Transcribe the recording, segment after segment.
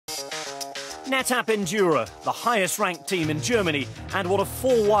NetApp-Endura, the highest ranked team in Germany and one of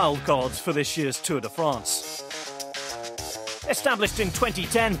 4 wildcards for this year's Tour de France. Established in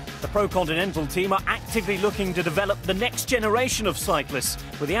 2010, the pro-continental team are actively looking to develop the next generation of cyclists,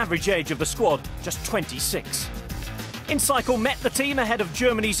 with the average age of the squad just 26. inCycle met the team ahead of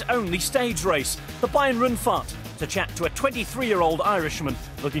Germany's only stage race, the Bayern-Rundfahrt, to chat to a 23-year-old Irishman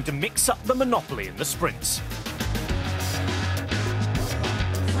looking to mix up the monopoly in the sprints.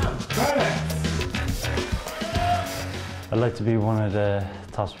 I'd like to be one of the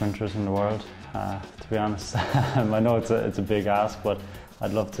top sprinters in the world, to be honest. I know it's a big ask, but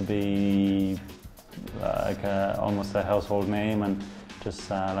I'd love to be almost a household name, and just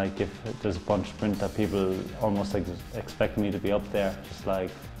like if there's a bunch sprint that people almost expect me to be up there, just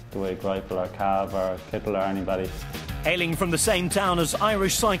like the way Greipel or Cav or Kittel or anybody. Hailing from the same town as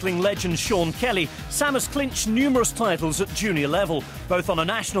Irish cycling legend Sean Kelly, Sam has clinched numerous titles at junior level, both on a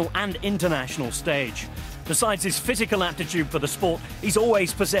national and international stage. Besides his physical aptitude for the sport, he's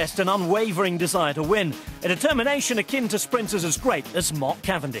always possessed an unwavering desire to win, a determination akin to sprinters as great as Mark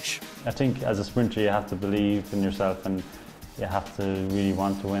Cavendish. I think as a sprinter you have to believe in yourself and you have to really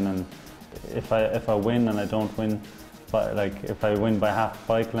want to win, and if I win and I don't win, but like if I win by half a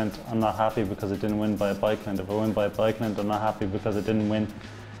bike length, I'm not happy because I didn't win by a bike length. If I win by a bike length, I'm not happy because I didn't win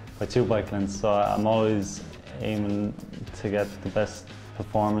by 2 bike lengths. So I'm always aiming to get the best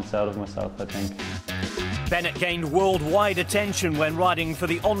performance out of myself, I think. Bennett gained worldwide attention when riding for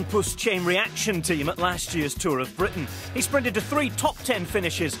the On-Pus Chain Reaction team at last year's Tour of Britain. He sprinted to 3 top 10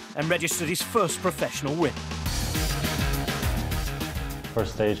 finishes and registered his first professional win.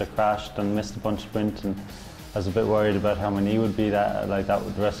 First stage I crashed and missed a bunch of sprint, and I was a bit worried about how my knee would be that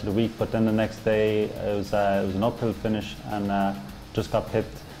the rest of the week. But then the next day it was an uphill finish, and just got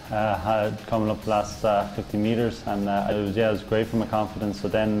pipped coming up the last 50 metres, and it was great for my confidence. So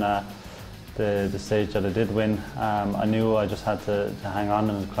then the stage that I did win, I knew I just had to hang on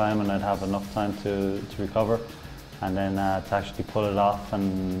in the climb and I'd have enough time to recover, and then to actually pull it off,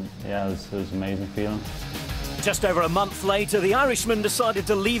 and yeah, it was an amazing feeling. Just over a month later, the Irishman decided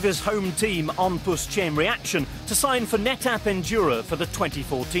to leave his home team, On-Pus Chain Reaction, to sign for NetApp-Endura for the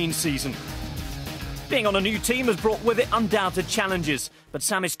 2014 season. Being on a new team has brought with it undoubted challenges, but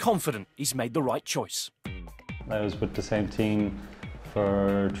Sam is confident he's made the right choice. I was with the same team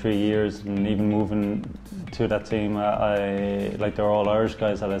for 3 years, and even moving to that team, they're all Irish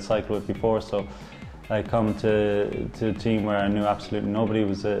guys that I cycled with before, so I come to a team where I knew absolutely nobody.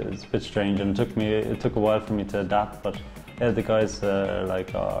 It's a bit strange, and it took a while for me to adapt. But yeah, the guys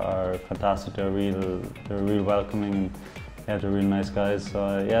are fantastic. They're real welcoming, and yeah, they're really nice guys.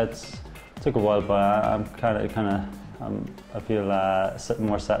 So yeah, it took a while, but I feel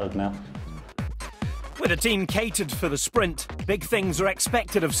more settled now. With a team catered for the sprint, big things are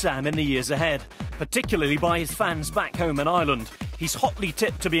expected of Sam in the years ahead, particularly by his fans back home in Ireland. He's hotly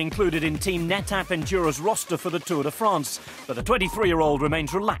tipped to be included in Team NetApp-Endura's roster for the Tour de France, but the 23-year-old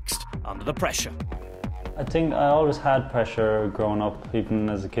remains relaxed under the pressure. I think I always had pressure growing up. Even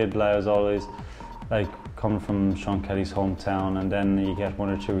as a kid, I was always coming from Sean Kelly's hometown, and then you get 1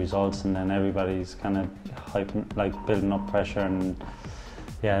 or 2 results, and then everybody's kind of hyping, building up pressure, and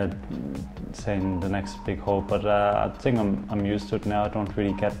yeah, saying the next big hope. But I think I'm used to it now. I don't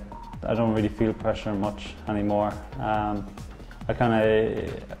really feel pressure much anymore.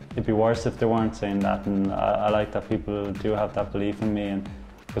 It'd be worse if they weren't saying that, and I like that people do have that belief in me, and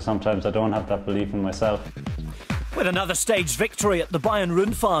because sometimes I don't have that belief in myself. With another staged victory at the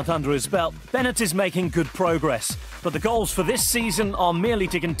Bayern-Rundfahrt under his belt, Bennett is making good progress. But the goals for this season are merely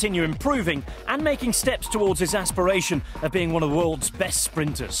to continue improving and making steps towards his aspiration of being one of the world's best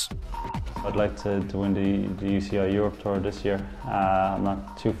sprinters. I'd like to win the UCI Europe Tour this year. I'm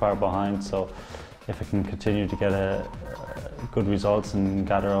not too far behind, so if I can continue to get good results and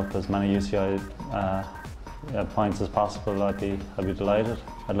gather up as many UCI points as possible, I'd be delighted.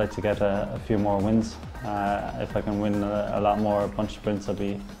 I'd like to get a few more wins. If I can win a lot more bunch sprints, I'd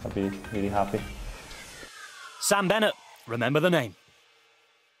be really happy. Sam Bennett, remember the name.